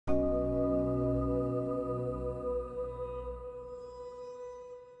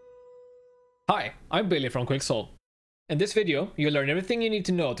Hi, I'm Billy from Quixel. In this video, you'll learn everything you need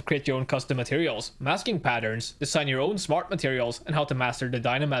to know to create your own custom materials, masking patterns, design your own smart materials, and how to master the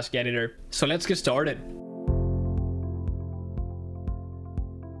Dynamask editor. So let's get started.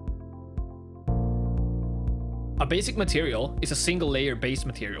 A basic material is a single layer base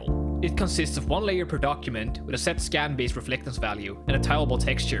material. It consists of one layer per document with a set scan-based reflectance value and a tileable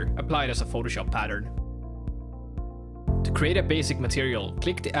texture applied as a Photoshop pattern. To create a basic material,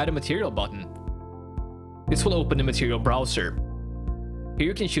 click the Add a Material button. This will open the material browser. Here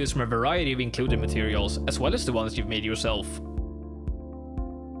you can choose from a variety of included materials, as well as the ones you've made yourself.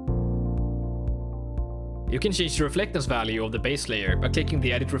 You can change the reflectance value of the base layer by clicking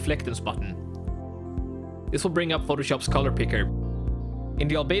the Edit Reflectance button. This will bring up Photoshop's color picker. In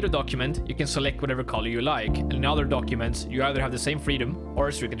the Albedo document, you can select whatever color you like, and in other documents, you either have the same freedom or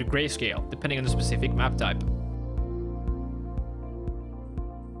restricted to grayscale, depending on the specific map type.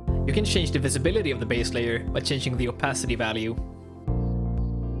 You can change the visibility of the base layer by changing the opacity value.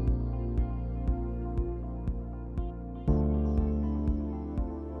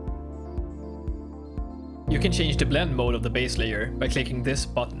 You can change the blend mode of the base layer by clicking this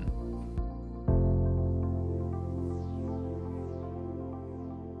button.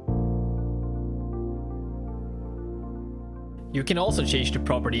 You can also change the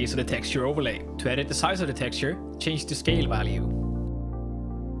properties of the texture overlay. To edit the size of the texture, change the scale value.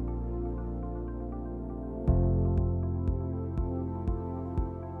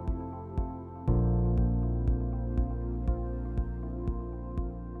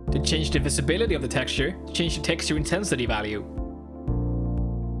 To change the visibility of the texture, change the texture intensity value.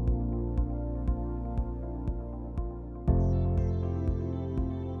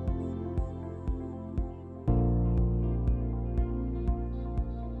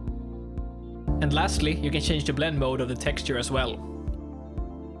 And lastly, you can change the blend mode of the texture as well.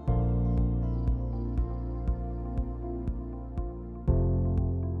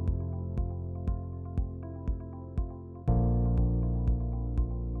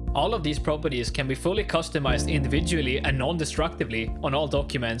 All of these properties can be fully customized individually and non-destructively on all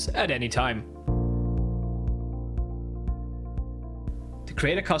documents at any time. To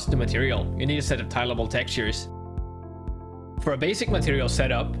create a custom material, you need a set of tileable textures. For a basic material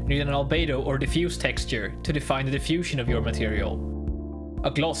setup, you need an albedo or diffuse texture to define the diffusion of your material.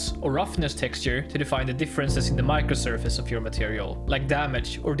 A gloss or roughness texture to define the differences in the microsurface of your material, like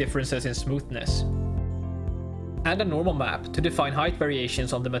damage or differences in smoothness. And a normal map to define height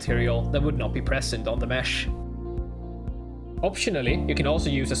variations on the material that would not be present on the mesh. Optionally, you can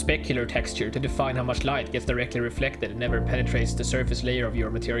also use a specular texture to define how much light gets directly reflected and never penetrates the surface layer of your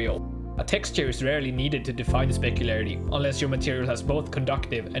material. A texture is rarely needed to define the specularity, unless your material has both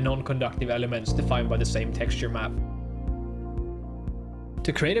conductive and non-conductive elements defined by the same texture map.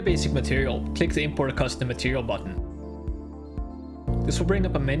 To create a basic material, click the Import a Custom Material button. This will bring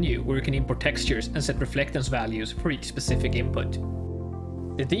up a menu where you can import textures and set reflectance values for each specific input.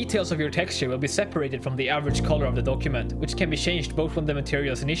 The details of your texture will be separated from the average color of the document, which can be changed both when the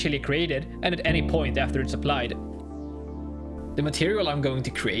material is initially created and at any point after it's applied. The material I'm going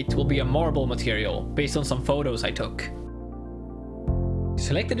to create will be a marble material based on some photos I took. To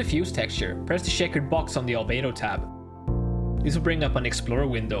select the diffuse texture, press the checkered box on the Albedo tab. This will bring up an Explorer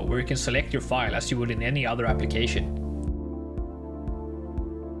window where you can select your file as you would in any other application.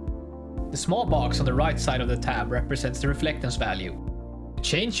 The small box on the right side of the tab represents the reflectance value. To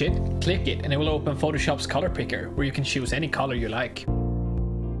change it, click it and it will open Photoshop's color picker where you can choose any color you like.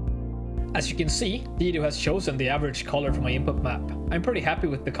 As you can see, DDO has chosen the average color for my input map. I'm pretty happy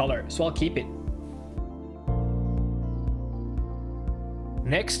with the color, so I'll keep it.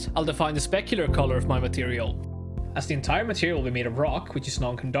 Next, I'll define the specular color of my material. As the entire material will be made of rock, which is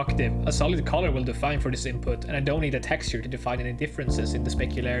non-conductive, a solid color will define for this input, and I don't need a texture to define any differences in the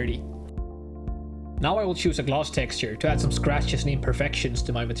specularity. Now I will choose a gloss texture to add some scratches and imperfections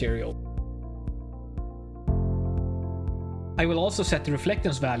to my material. I will also set the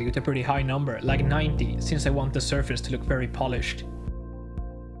reflectance value to a pretty high number, like 90, since I want the surface to look very polished.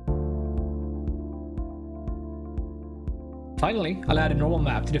 Finally, I'll add a normal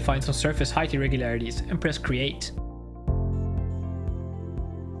map to define some surface height irregularities and press Create.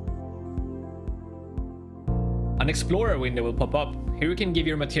 An Explorer window will pop up. Here you can give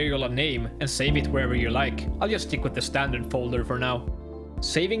your material a name and save it wherever you like. I'll just stick with the standard folder for now.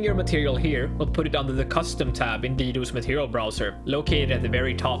 Saving your material here will put it under the Custom tab in DDO's material browser, located at the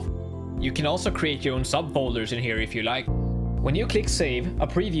very top. You can also create your own subfolders in here if you like. When you click Save, a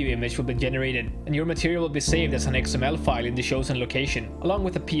preview image will be generated, and your material will be saved as an XML file in the chosen location, along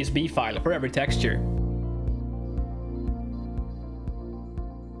with a PSB file for every texture.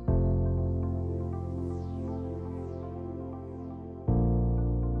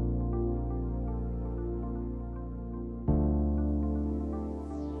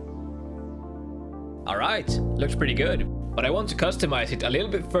 Alright, looks pretty good, but I want to customize it a little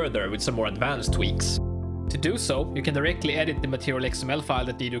bit further with some more advanced tweaks. To do so, you can directly edit the material XML file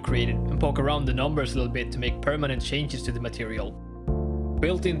that DDO created and poke around the numbers a little bit to make permanent changes to the material.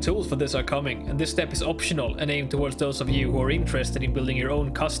 Built-in tools for this are coming, and this step is optional and aimed towards those of you who are interested in building your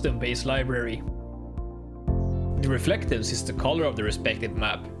own custom base library. The reflectance is the color of the respective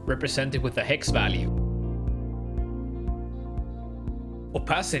map, represented with a hex value.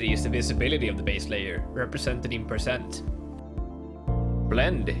 Opacity is the visibility of the base layer, represented in %.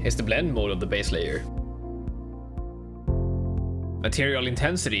 Blend is the blend mode of the base layer. Material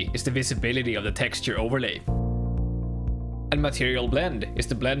intensity is the visibility of the texture overlay. And material blend is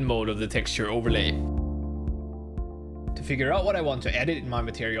the blend mode of the texture overlay. To figure out what I want to edit in my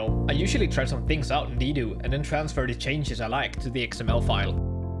material, I usually try some things out in DDO and then transfer the changes I like to the XML file.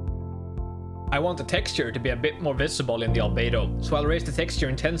 I want the texture to be a bit more visible in the albedo, so I'll raise the texture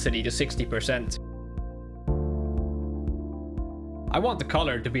intensity to 60%. I want the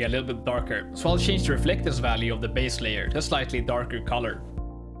color to be a little bit darker, so I'll change the reflectance value of the base layer to a slightly darker color.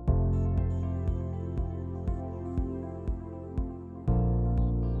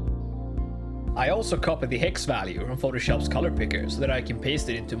 I also copied the hex value from Photoshop's color picker so that I can paste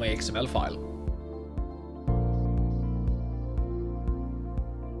it into my XML file.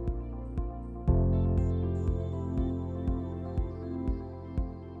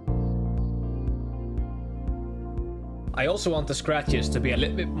 I also want the scratches to be a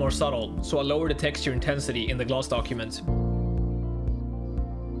little bit more subtle, so I'll lower the texture intensity in the gloss document.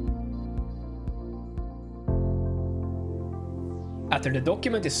 After the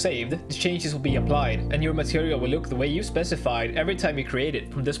document is saved, the changes will be applied, and your material will look the way you specified every time you create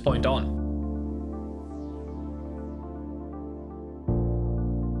it from this point on.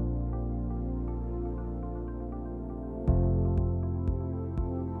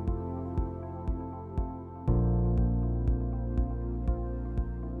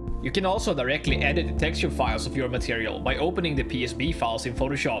 You can also directly edit the texture files of your material by opening the PSB files in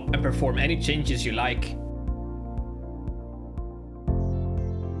Photoshop and perform any changes you like.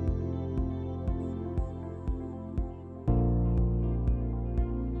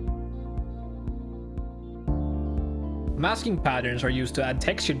 Masking patterns are used to add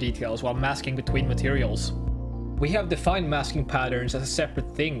texture details while masking between materials. We have defined masking patterns as a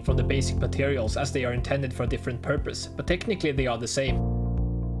separate thing from the basic materials as they are intended for a different purpose, but technically they are the same.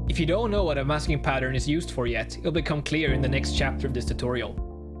 If you don't know what a masking pattern is used for yet, it'll become clear in the next chapter of this tutorial.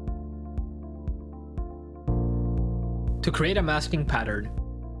 To create a masking pattern,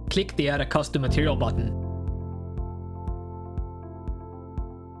 click the Add a Custom Material button.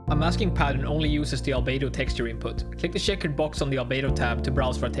 A masking pattern only uses the albedo texture input. Click the checkered box on the albedo tab to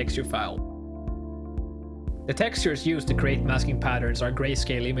browse for a texture file. The textures used to create masking patterns are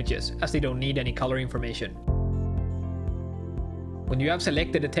grayscale images, as they don't need any color information. When you have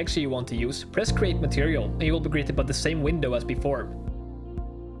selected the texture you want to use, press Create Material and you will be greeted by the same window as before.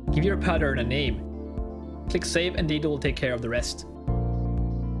 Give your pattern a name. Click Save and DDO will take care of the rest.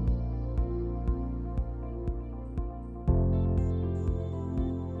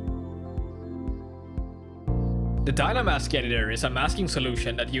 The Dynamask editor is a masking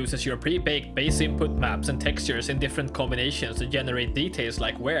solution that uses your pre-baked base input maps and textures in different combinations to generate details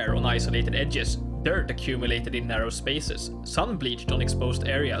like wear on isolated edges, dirt accumulated in narrow spaces, sun bleached on exposed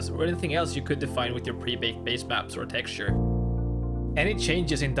areas, or anything else you could define with your pre-baked base maps or texture. Any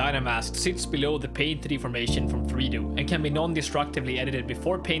changes in Dynamask sits below the painted information from 3Do and can be non-destructively edited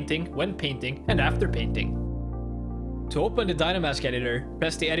before painting, when painting, and after painting. To open the Dynamask editor,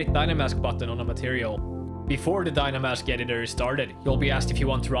 press the Edit Dynamask button on a material. Before the Dynamask editor is started, you'll be asked if you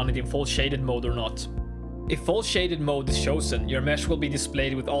want to run it in full shaded mode or not. If full shaded mode is chosen, your mesh will be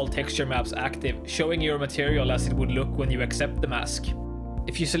displayed with all texture maps active, showing your material as it would look when you accept the mask.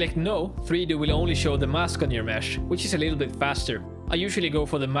 If you select no, 3Do will only show the mask on your mesh, which is a little bit faster. I usually go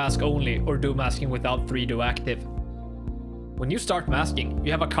for the mask only or do masking without 3Do active. When you start masking,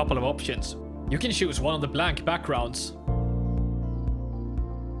 you have a couple of options. You can choose one of the blank backgrounds.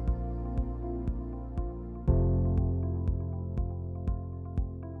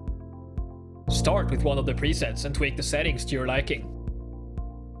 Start with one of the presets and tweak the settings to your liking.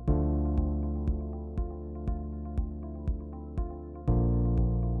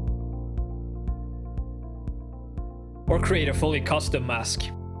 Or create a fully custom mask.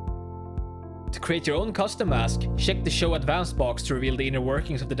 To create your own custom mask, check the Show Advanced box to reveal the inner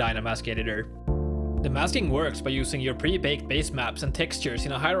workings of the Dynamask editor. The masking works by using your pre-baked base maps and textures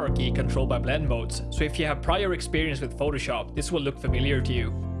in a hierarchy controlled by blend modes, so if you have prior experience with Photoshop, this will look familiar to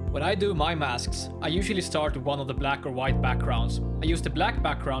you. When I do my masks, I usually start with one of the black or white backgrounds. I use the black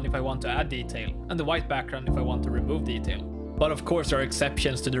background if I want to add detail, and the white background if I want to remove detail. But of course there are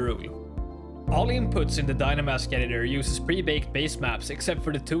exceptions to the rule. All inputs in the Dynamask editor uses pre-baked base maps except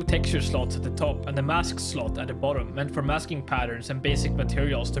for the 2 texture slots at the top and the mask slot at the bottom, meant for masking patterns and basic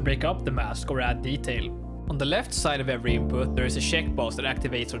materials to break up the mask or add detail. On the left side of every input there is a checkbox that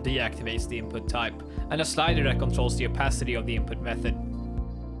activates or deactivates the input type, and a slider that controls the opacity of the input method.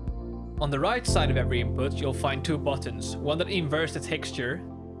 On the right side of every input you'll find 2 buttons, one that inverts the texture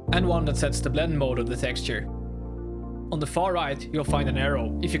and one that sets the blend mode of the texture. On the far right you'll find an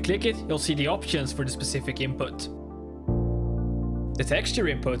arrow. If you click it, you'll see the options for the specific input. The texture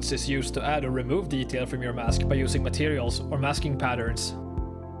inputs is used to add or remove detail from your mask by using materials or masking patterns.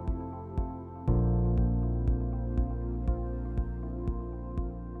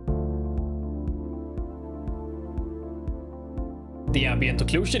 The ambient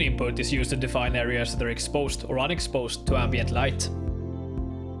occlusion input is used to define areas that are exposed or unexposed to ambient light.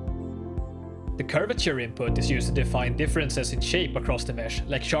 The curvature input is used to define differences in shape across the mesh,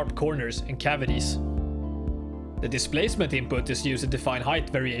 like sharp corners and cavities. The displacement input is used to define height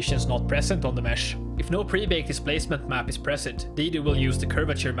variations not present on the mesh. If no pre-baked displacement map is present, DDO will use the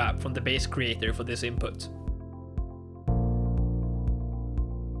curvature map from the base creator for this input.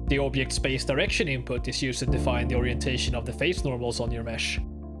 The object space direction input is used to define the orientation of the face normals on your mesh.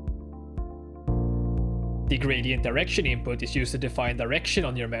 The gradient direction input is used to define direction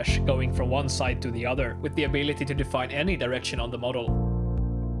on your mesh, going from one side to the other, with the ability to define any direction on the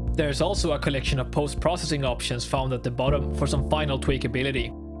model. There's also a collection of post-processing options found at the bottom for some final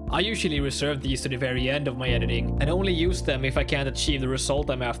tweakability. I usually reserve these to the very end of my editing, and only use them if I can't achieve the result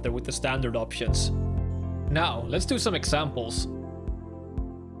I'm after with the standard options. Now, let's do some examples.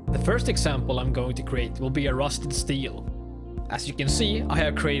 The first example I'm going to create will be a rusted steel. As you can see, I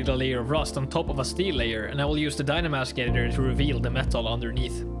have created a layer of rust on top of a steel layer, and I will use the Dynamask editor to reveal the metal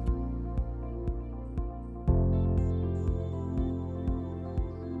underneath.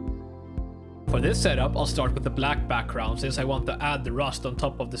 For this setup, I'll start with the black background since I want to add the rust on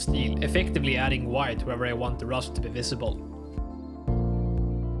top of the steel, effectively adding white wherever I want the rust to be visible.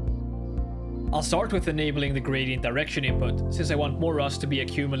 I'll start with enabling the gradient direction input, since I want more rust to be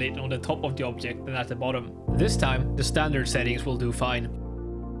accumulated on the top of the object than at the bottom. This time, the standard settings will do fine.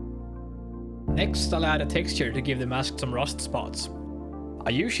 Next, I'll add a texture to give the mask some rust spots. I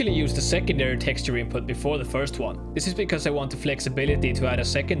usually use the secondary texture input before the first one. This is because I want the flexibility to add a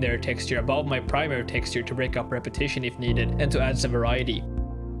secondary texture above my primary texture to break up repetition if needed, and to add some variety.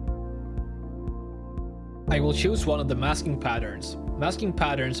 I will choose one of the masking patterns. Masking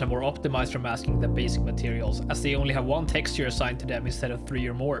patterns are more optimized for masking than basic materials, as they only have one texture assigned to them instead of 3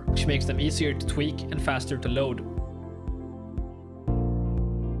 or more, which makes them easier to tweak and faster to load.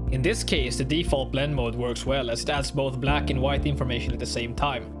 In this case, the default blend mode works well as it adds both black and white information at the same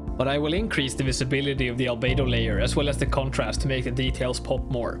time, but I will increase the visibility of the albedo layer as well as the contrast to make the details pop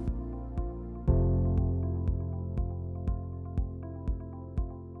more.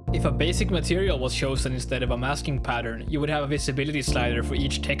 If a basic material was chosen instead of a masking pattern, you would have a visibility slider for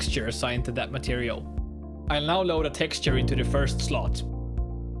each texture assigned to that material. I'll now load a texture into the first slot.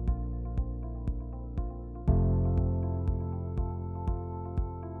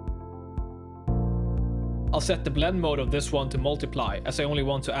 I'll set the blend mode of this one to multiply, as I only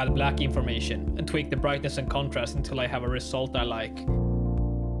want to add black information, and tweak the brightness and contrast until I have a result I like.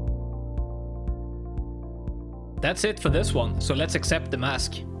 That's it for this one, so let's accept the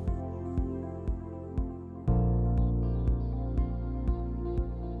mask.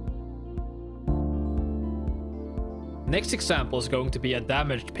 Next example is going to be a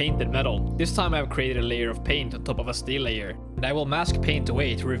damaged painted metal. This time I've created a layer of paint on top of a steel layer, and I will mask paint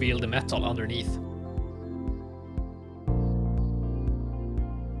away to reveal the metal underneath.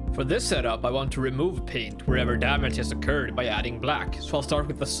 For this setup, I want to remove paint wherever damage has occurred by adding black, so I'll start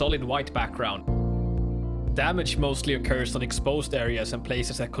with a solid white background. Damage mostly occurs on exposed areas and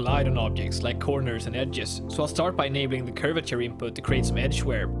places that collide on objects, like corners and edges, so I'll start by enabling the curvature input to create some edge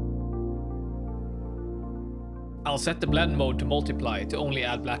wear. I'll set the blend mode to multiply to only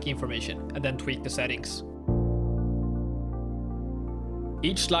add black information, and then tweak the settings.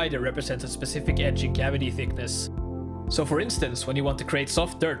 Each slider represents a specific edge and cavity thickness. So for instance, when you want to create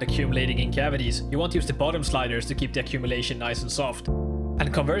soft dirt accumulating in cavities, you want to use the bottom sliders to keep the accumulation nice and soft.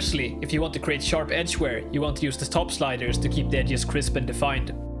 And conversely, if you want to create sharp edge wear, you want to use the top sliders to keep the edges crisp and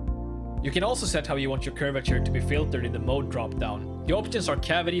defined. You can also set how you want your curvature to be filtered in the mode drop-down. The options are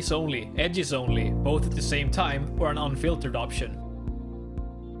cavities only, edges only, both at the same time, or an unfiltered option.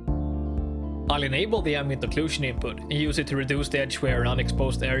 I'll enable the ambient occlusion input and use it to reduce the edge wear on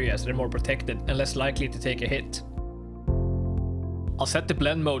unexposed areas that are more protected and less likely to take a hit. I'll set the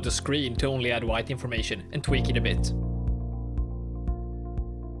blend mode to screen to only add white information and tweak it a bit.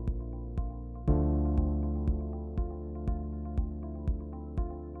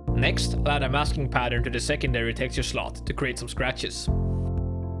 Next, I'll add a masking pattern to the secondary texture slot to create some scratches.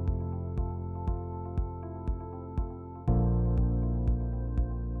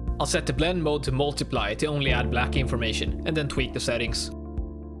 I'll set the blend mode to multiply to only add black information and then tweak the settings.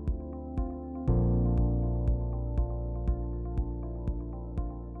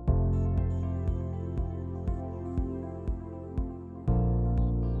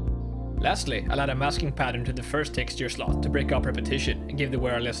 Lastly, I'll add a masking pattern to the first texture slot to break up repetition and give the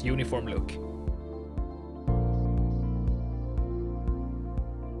wear a less uniform look.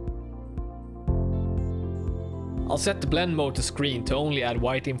 I'll set the blend mode to screen to only add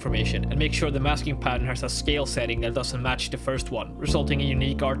white information and make sure the masking pattern has a scale setting that doesn't match the first one, resulting in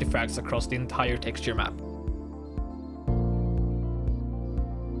unique artifacts across the entire texture map.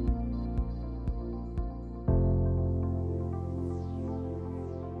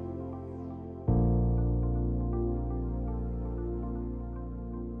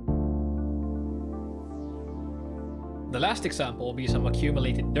 The last example will be some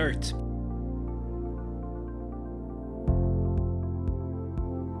accumulated dirt.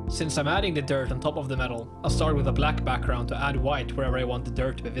 Since I'm adding the dirt on top of the metal, I'll start with a black background to add white wherever I want the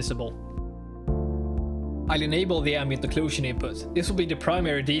dirt to be visible. I'll enable the ambient occlusion input. This will be the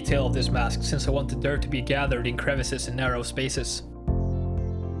primary detail of this mask since I want the dirt to be gathered in crevices and narrow spaces.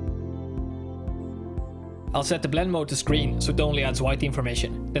 I'll set the blend mode to screen so it only adds white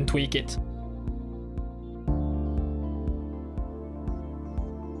information, then tweak it.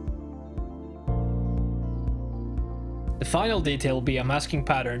 The final detail will be a masking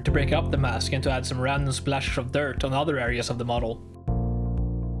pattern to break up the mask and to add some random splashes of dirt on other areas of the model.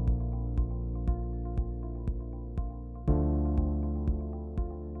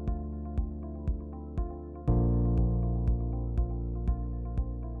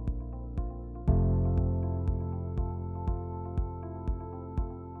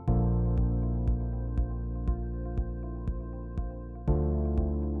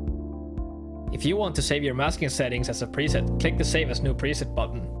 If you want to save your masking settings as a preset, click the Save as New Preset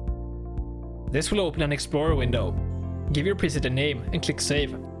button. This will open an Explorer window. Give your preset a name and click Save.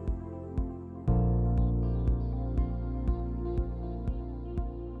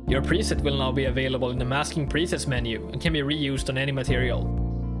 Your preset will now be available in the Masking Presets menu and can be reused on any material.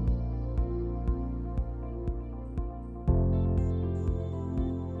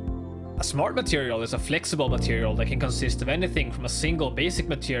 A smart material is a flexible material that can consist of anything from a single basic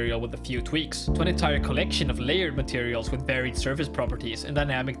material with a few tweaks to an entire collection of layered materials with varied surface properties and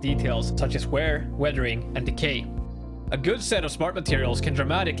dynamic details such as wear, weathering, and decay. A good set of smart materials can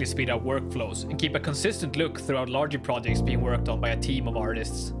dramatically speed up workflows and keep a consistent look throughout larger projects being worked on by a team of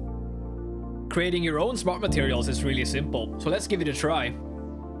artists. Creating your own smart materials is really simple, so let's give it a try.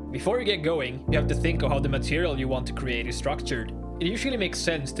 Before you get going, you have to think of how the material you want to create is structured. It usually makes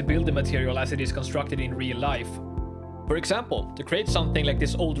sense to build the material as it is constructed in real life. For example, to create something like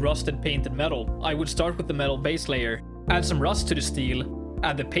this old rusted painted metal, I would start with the metal base layer, add some rust to the steel,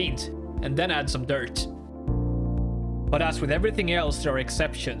 add the paint, and then add some dirt. But as with everything else, there are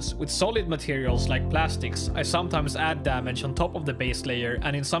exceptions. With solid materials like plastics, I sometimes add damage on top of the base layer,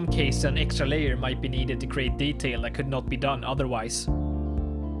 and in some cases an extra layer might be needed to create detail that could not be done otherwise.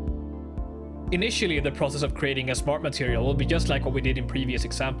 Initially, the process of creating a smart material will be just like what we did in previous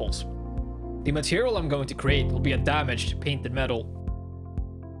examples. The material I'm going to create will be a damaged painted metal.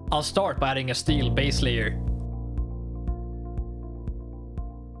 I'll start by adding a steel base layer.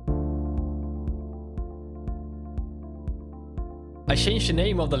 I change the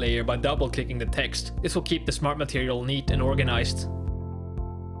name of the layer by double-clicking the text. This will keep the smart material neat and organized.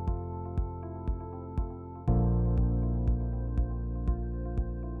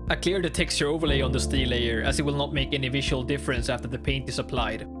 I clear the texture overlay on the steel layer as it will not make any visual difference after the paint is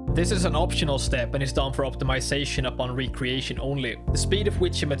applied. This is an optional step and is done for optimization upon recreation only. The speed of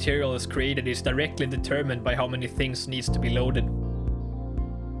which a material is created is directly determined by how many things needs to be loaded.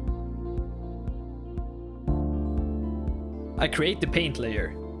 I create the paint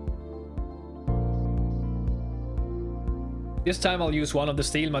layer. This time I'll use one of the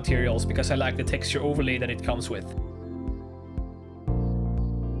steel materials because I like the texture overlay that it comes with.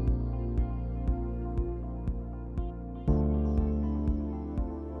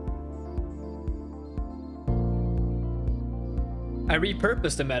 I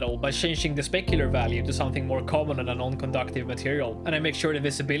repurpose the metal by changing the specular value to something more common on a non-conductive material, and I make sure the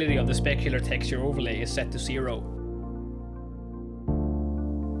visibility of the specular texture overlay is set to 0.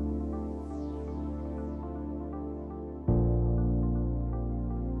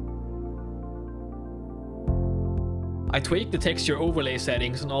 I tweak the texture overlay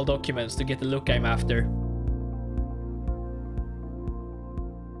settings on all documents to get the look I'm after.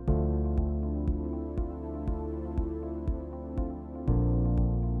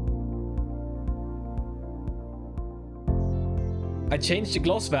 I change the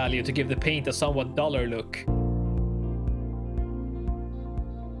gloss value to give the paint a somewhat duller look.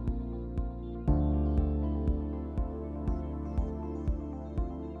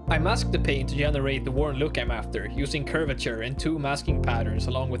 I mask the paint to generate the worn look I'm after, using curvature and 2 masking patterns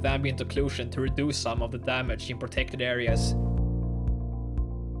along with ambient occlusion to reduce some of the damage in protected areas.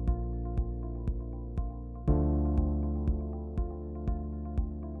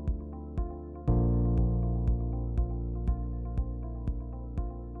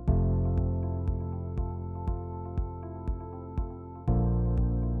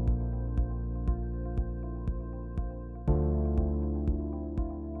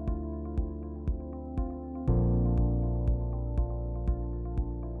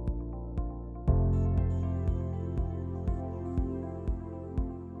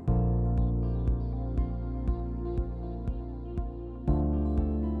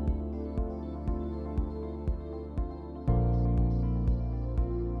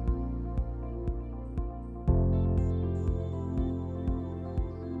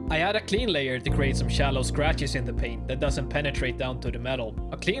 I add a clean layer to create some shallow scratches in the paint that doesn't penetrate down to the metal.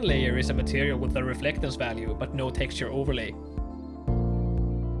 A clean layer is a material with a reflectance value but no texture overlay.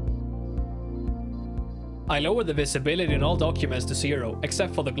 I lower the visibility in all documents to 0,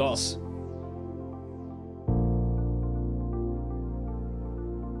 except for the gloss.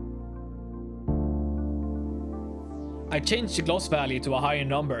 I change the gloss value to a higher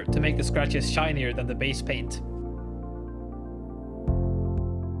number to make the scratches shinier than the base paint.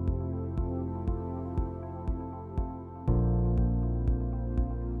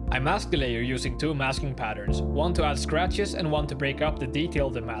 I mask the layer using 2 masking patterns, one to add scratches and one to break up the detail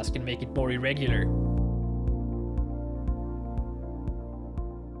of the mask and make it more irregular.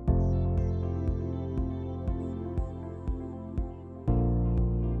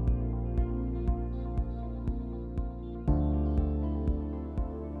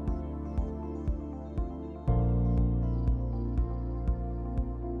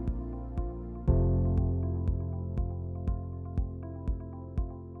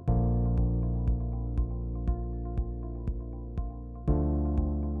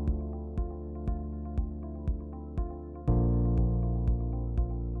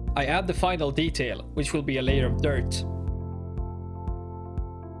 I add the final detail, which will be a layer of dirt.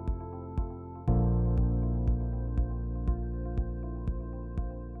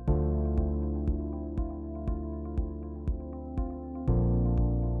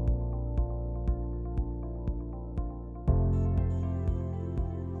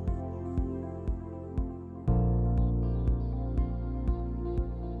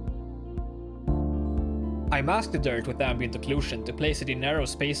 I mask the dirt with ambient occlusion to place it in narrow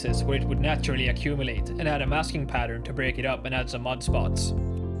spaces where it would naturally accumulate, and add a masking pattern to break it up and add some mud spots.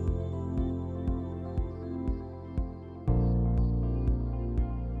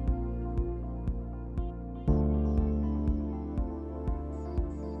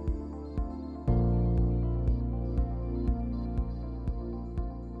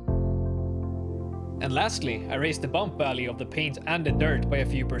 And lastly, I raise the bump value of the paint and the dirt by a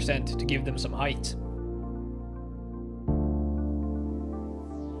few % to give them some height.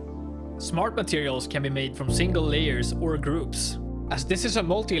 Smart materials can be made from single layers or groups. As this is a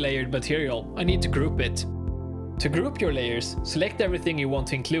multi-layered material, I need to group it. To group your layers, select everything you want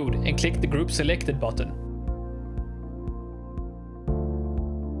to include and click the Group Selected button.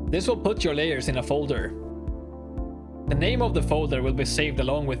 This will put your layers in a folder. The name of the folder will be saved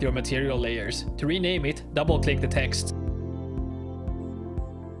along with your material layers. To rename it, double-click the text.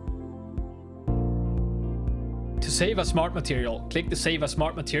 To save a smart material, click the Save a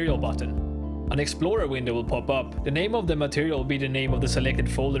Smart Material button. An Explorer window will pop up. The name of the material will be the name of the selected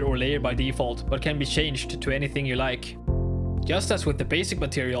folder or layer by default, but can be changed to anything you like. Just as with the basic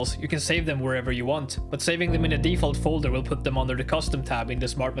materials, you can save them wherever you want, but saving them in a default folder will put them under the Custom tab in the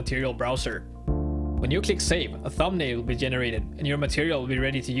Smart Material browser. When you click Save, a thumbnail will be generated, and your material will be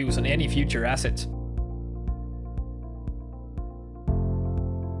ready to use on any future asset.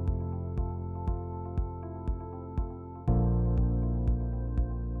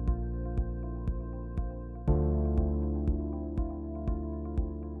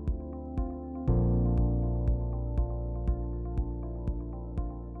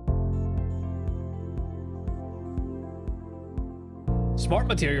 Smart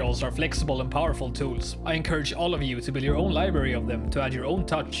materials are flexible and powerful tools. I encourage all of you to build your own library of them to add your own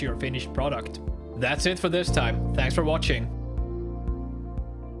touch to your finished product. That's it for this time. Thanks for watching.